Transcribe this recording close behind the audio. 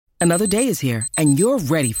Another day is here, and you're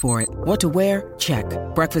ready for it. What to wear? Check.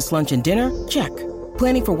 Breakfast, lunch, and dinner? Check.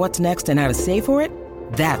 Planning for what's next and how to save for it?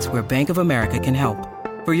 That's where Bank of America can help.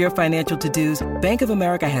 For your financial to-dos, Bank of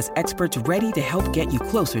America has experts ready to help get you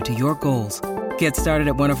closer to your goals. Get started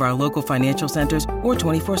at one of our local financial centers or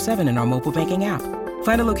 24/7 in our mobile banking app.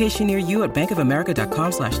 Find a location near you at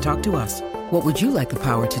bankofamerica.com/talktous. What would you like the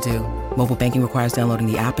power to do? Mobile banking requires downloading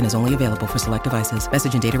the app and is only available for select devices.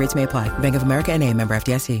 Message and data rates may apply. Bank of America N.A., member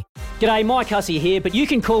FDIC. G'day, Mike Hussey here, but you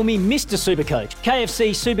can call me Mr. Supercoach. KFC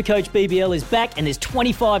Supercoach BBL is back and there's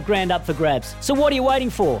 25 grand up for grabs. So what are you waiting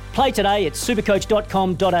for? Play today at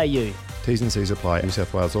supercoach.com.au. T's and C's apply. New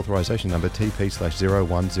South Wales authorisation number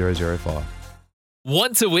TP/01005.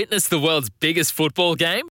 Want to witness the world's biggest football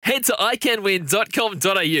game? Head to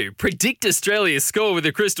iCanWin.com.au, predict Australia's score with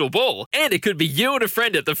a crystal ball, and it could be you and a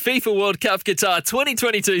friend at the FIFA World Cup Qatar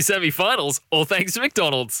 2022 semi-finals, all thanks to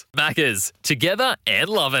McDonald's. Maccas, together and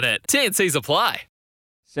loving it. T&Cs apply.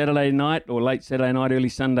 Saturday night or late Saturday night, early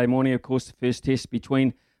Sunday morning, of course, the first test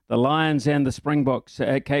between the Lions and the Springboks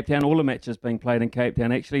at Cape Town. All the matches being played in Cape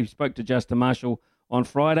Town. Actually, we spoke to Justin Marshall on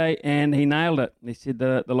Friday, and he nailed it. He said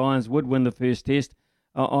the Lions would win the first test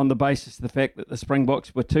on the basis of the fact that the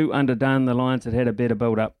Springboks were too underdone. The Lions had a better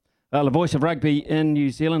build-up. The voice of rugby in New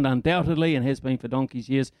Zealand, undoubtedly, and has been for donkey's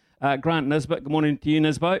years, Grant Nisbet. Good morning to you,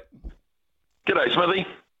 Nisbet. G'day, Smithy.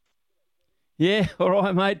 Yeah, all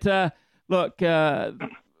right, mate. Look,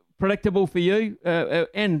 predictable for you,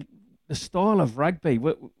 and the style of rugby.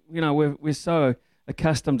 We're so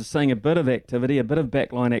accustomed to seeing a bit of activity, a bit of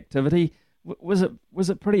backline activity. Was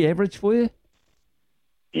it pretty average for you?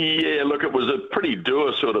 Yeah, look, it was a pretty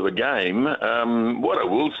dour sort of a game. What I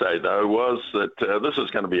will say, though, was that this is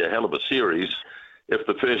going to be a hell of a series if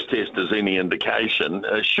the first test is any indication.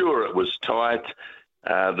 Sure, it was tight.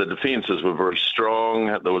 The defences were very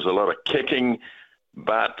strong. There was a lot of kicking,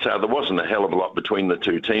 but there wasn't a hell of a lot between the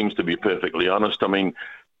two teams, to be perfectly honest. I mean,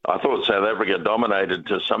 I thought South Africa dominated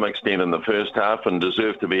to some extent in the first half and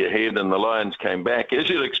deserved to be ahead, and the Lions came back, as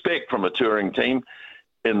you'd expect from a touring team,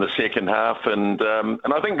 in the second half, and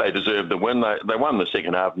I think they deserved the win. They won the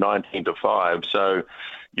second half 19-5, so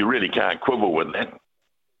you really can't quibble with that.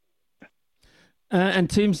 In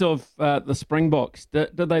terms of the Springboks,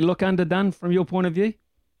 did they look underdone from your point of view?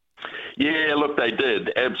 Yeah, look, they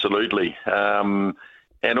did, absolutely.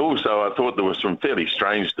 And also, I thought there were some fairly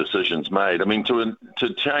strange decisions made. I mean, to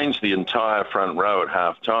change the entire front row at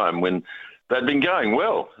half-time when they'd been going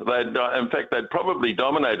well. In fact, they'd probably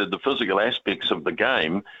dominated the physical aspects of the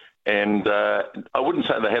game. And I wouldn't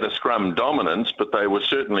say they had a scrum dominance, but they were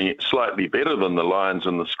certainly slightly better than the Lions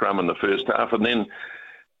in the scrum in the first half. And then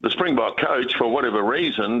the Springbok coach, for whatever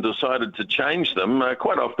reason, decided to change them.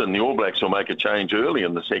 Quite often the All Blacks will make a change early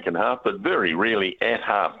in the second half, but very rarely at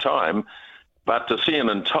half-time. But to see an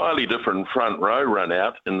entirely different front row run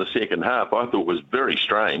out in the second half, I thought was very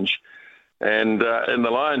strange. And the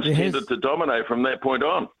Lions tended to dominate from that point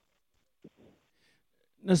on.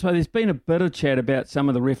 There's been a bit of chat about some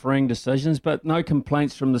of the refereeing decisions, but no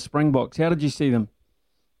complaints from the Springboks. How did you see them?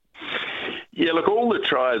 Yeah, look, all the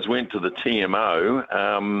tries went to the TMO,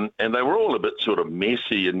 and they were all a bit sort of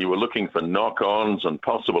messy, and you were looking for knock-ons and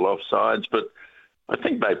possible offsides, but I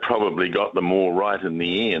think they probably got them all right in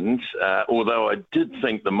the end, although I did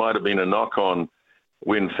think there might have been a knock-on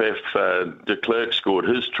when Faf de Klerk scored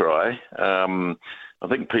his try. I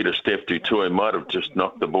think Peter Steph Tutoy might have just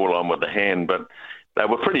knocked the ball on with the hand, but they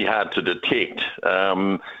were pretty hard to detect.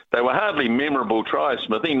 They were hardly memorable tries,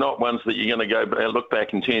 Smithy, not ones that you're going to go look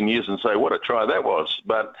back in 10 years and say, what a try that was.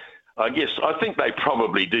 But I think they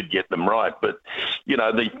probably did get them right. But,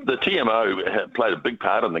 the TMO played a big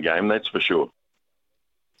part in the game, that's for sure.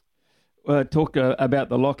 Talk about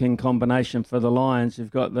the locking combination for the Lions.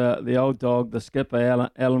 You've got the old dog, the skipper,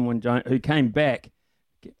 Alan Wynne-Jones, who came back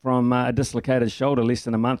from a dislocated shoulder less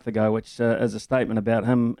than a month ago, which is a statement about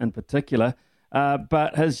him in particular.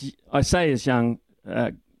 But his young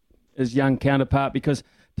counterpart, because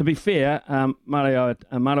to be fair, Maro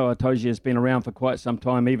Itoje has been around for quite some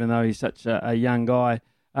time, even though he's such a young guy.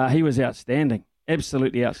 He was outstanding,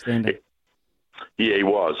 absolutely outstanding. Yeah, he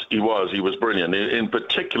was. He was brilliant, and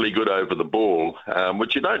particularly good over the ball,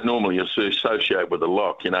 which you don't normally associate with a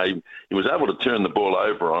lock. He was able to turn the ball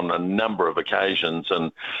over on a number of occasions,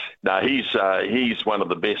 and he's one of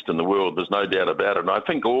the best in the world. There's no doubt about it. And I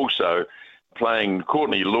think also playing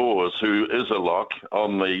Courtney Laws, who is a lock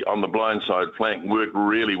on the blind side flank, worked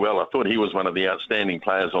really well. I thought he was one of the outstanding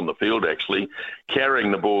players on the field, actually,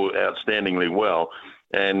 carrying the ball outstandingly well.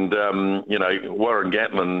 And, Warren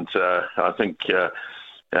Gatland, I think,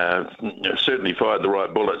 certainly fired the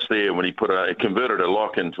right bullets there when he converted a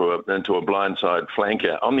lock into a blindside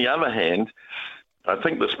flanker. On the other hand, I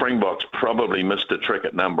think the Springboks probably missed a trick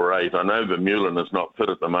at number 8. I know Vermeulen is not fit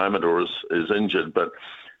at the moment or is injured, but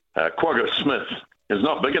Quagga Smith is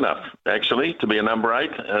not big enough, actually, to be a number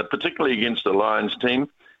 8, particularly against the Lions team.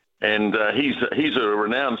 And he's a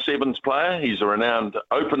renowned sevens player. He's a renowned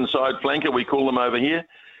open side flanker, we call them over here.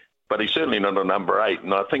 But he's certainly not a number 8.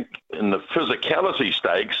 And I think in the physicality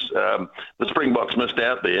stakes, the Springboks missed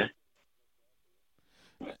out there.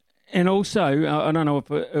 And also, I don't know if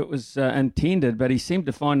it was intended, but he seemed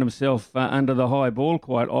to find himself under the high ball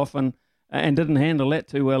quite often and didn't handle that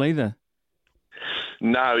too well either.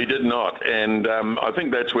 No, he did not. And I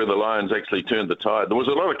think that's where the Lions actually turned the tide. There was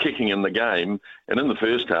a lot of kicking in the game. And in the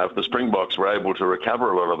first half, the Springboks were able to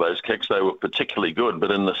recover a lot of those kicks. They were particularly good. But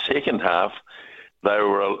in the second half, they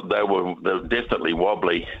were definitely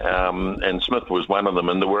wobbly. And Smith was one of them.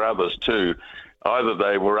 And there were others too. Either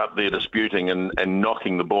they were up there disputing and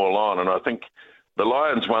knocking the ball on. And I think the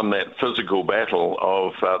Lions won that physical battle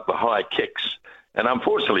of the high kicks. And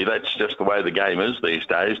unfortunately, that's just the way the game is these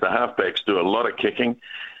days. The halfbacks do a lot of kicking,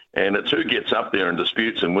 and it's who gets up there and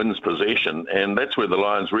disputes and wins possession. And that's where the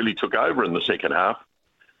Lions really took over in the second half.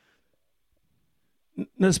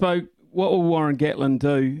 Nisbo, what will Warren Gatland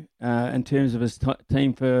do in terms of his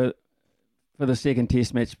team for the second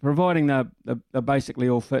test match, providing they're basically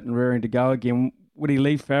all fit and raring to go again? Would he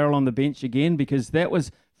leave Farrell on the bench again? Because that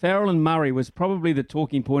was Farrell and Murray was probably the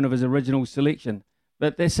talking point of his original selection,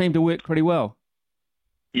 but they seemed to work pretty well.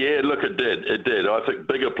 Yeah, look, it did. It did. I think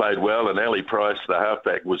Bigger played well, and Ali Price, the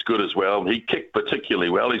halfback, was good as well. He kicked particularly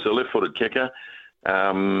well. He's a left-footed kicker.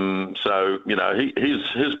 So, you know,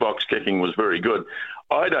 his box kicking was very good.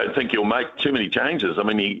 I don't think he'll make too many changes. I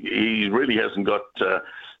mean, he really hasn't got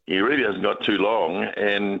too long.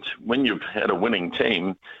 And when you've had a winning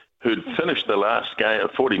team who'd finished the last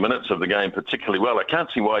 40 minutes of the game particularly well, I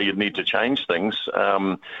can't see why you'd need to change things.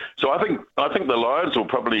 So I think the Lions will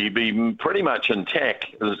probably be pretty much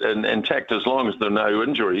intact as long as there are no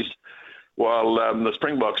injuries, while the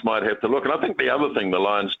Springboks might have to look. And I think the other thing the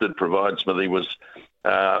Lions did provide, Smithy, was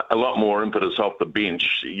a lot more impetus off the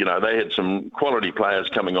bench. You know, they had some quality players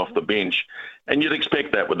coming off the bench, and you'd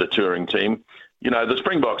expect that with a touring team. You know, the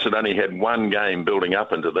Springboks had only had one game building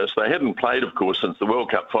up into this. They hadn't played, of course, since the World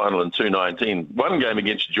Cup final in 2019. One game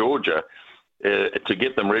against Georgia to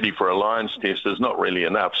get them ready for a Lions test is not really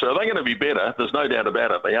enough. So they're going to be better. There's no doubt about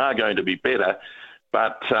it. They are going to be better.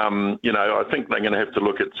 But, you know, I think they're going to have to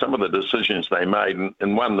look at some of the decisions they made.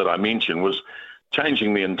 And one that I mentioned was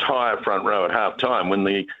changing the entire front row at half-time when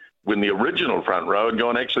the original front row had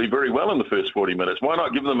gone actually very well in the first 40 minutes. Why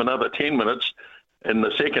not give them another 10 minutes in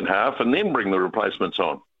the second half and then bring the replacements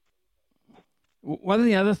on? One of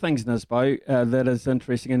the other things, Nisbo, that is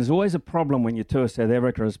interesting, and there's always a problem when you tour South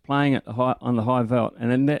Africa, is playing at on the high veld,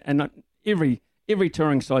 and not every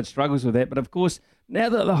touring side struggles with that. But of course, now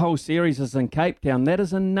that the whole series is in Cape Town, that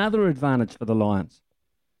is another advantage for the Lions.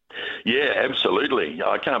 Yeah, absolutely.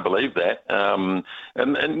 I can't believe that. And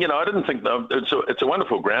you know, I didn't think it's a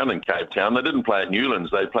wonderful ground in Cape Town. They didn't play at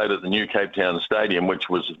Newlands. They played at the new Cape Town Stadium, which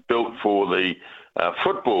was built for the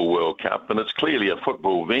Football World Cup, and it's clearly a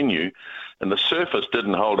football venue. And the surface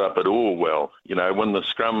didn't hold up at all well. You know, when the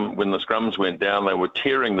scrums went down, they were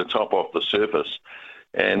tearing the top off the surface.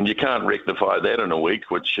 And you can't rectify that in a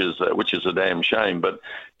week, which is a damn shame. But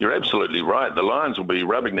you're absolutely right. The Lions will be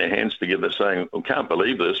rubbing their hands together saying, "We can't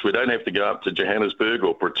believe this. We don't have to go up to Johannesburg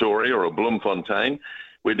or Pretoria or Bloemfontein.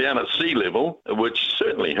 We're down at sea level," which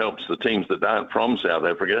certainly helps the teams that aren't from South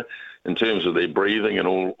Africa in terms of their breathing and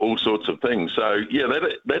all sorts of things. So, yeah,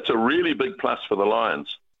 that's a really big plus for the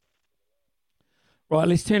Lions. Right,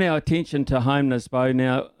 let's turn our attention to home, Nisbo.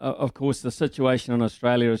 Now, of course, the situation in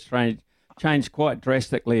Australia has changed quite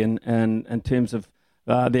drastically in terms of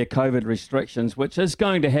their COVID restrictions, which is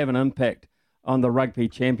going to have an impact on the Rugby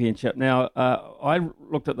Championship. Now, I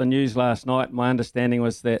looked at the news last night. My understanding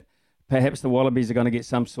was that perhaps the Wallabies are going to get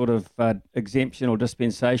some sort of exemption or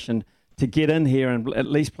dispensation to get in here and at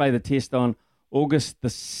least play the test on August the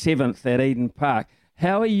 7th at Eden Park.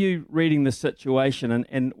 How are you reading the situation,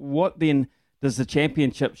 and what then does the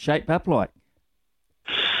championship shape up like?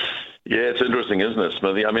 Yeah, it's interesting, isn't it,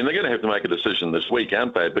 Smithy? I mean, they're going to have to make a decision this week,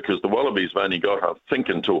 aren't they? Because the Wallabies have only got, I think,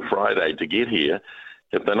 until Friday to get here.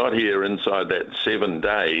 If they're not here inside that 7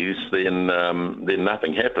 days, then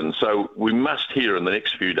nothing happens. So we must hear in the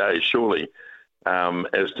next few days, surely,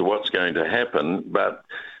 as to what's going to happen. But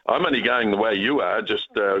I'm only going the way you are, just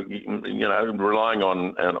relying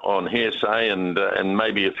on hearsay and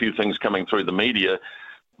maybe a few things coming through the media.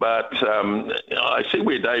 But I see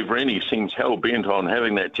where Dave Rennie seems hell-bent on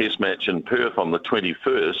having that test match in Perth on the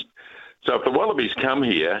 21st. So if the Wallabies come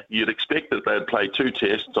here, you'd expect that they'd play 2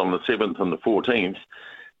 tests on the 7th and the 14th.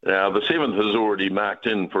 Now, the 7th is already marked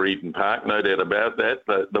in for Eden Park, no doubt about that.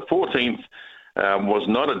 The 14th was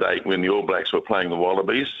not a date when the All Blacks were playing the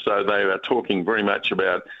Wallabies, so they are talking very much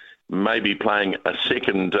about maybe playing a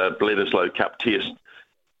second Bledisloe Cup test,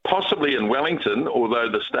 possibly in Wellington, although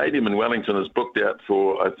the stadium in Wellington is booked out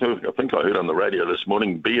for, I think I heard on the radio this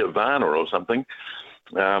morning, Biavana or something.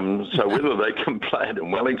 So whether they can play it in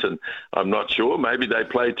Wellington, I'm not sure. Maybe they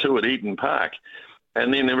play 2 at Eden Park.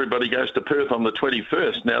 And then everybody goes to Perth on the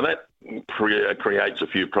 21st. Now, that creates a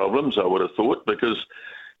few problems, I would have thought, because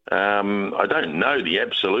I don't know the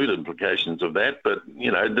absolute implications of that. But,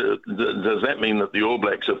 does that mean that the All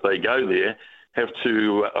Blacks, if they go there, have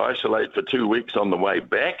to isolate for 2 weeks on the way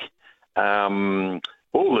back?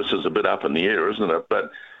 All this is a bit up in the air, isn't it?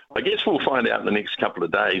 But I guess we'll find out in the next couple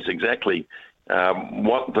of days exactly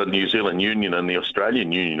what the New Zealand Union and the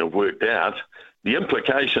Australian Union have worked out. The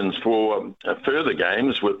implications for further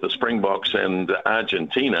games with the Springboks and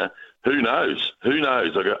Argentina, who knows? Who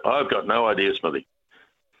knows? I've got no idea, Smithy.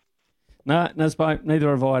 No, Spoke, neither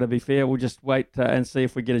have I, to be fair. We'll just wait and see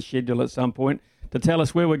if we get a schedule at some point to tell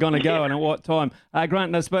us where we're going to go and at what time.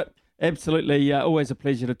 Grant Nisbet, absolutely always a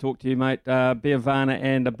pleasure to talk to you, mate. Biavana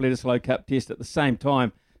and a Bledisloe Cup test at the same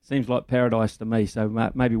time. Seems like paradise to me, so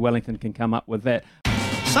maybe Wellington can come up with that.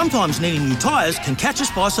 Sometimes needing new tyres can catch us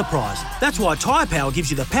by surprise. That's why Tyre Power gives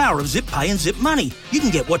you the power of Zip Pay and Zip Money. You can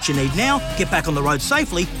get what you need now, get back on the road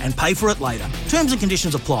safely and pay for it later. Terms and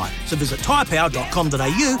conditions apply. So visit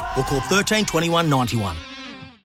tyrepower.com.au or call 13 21 91.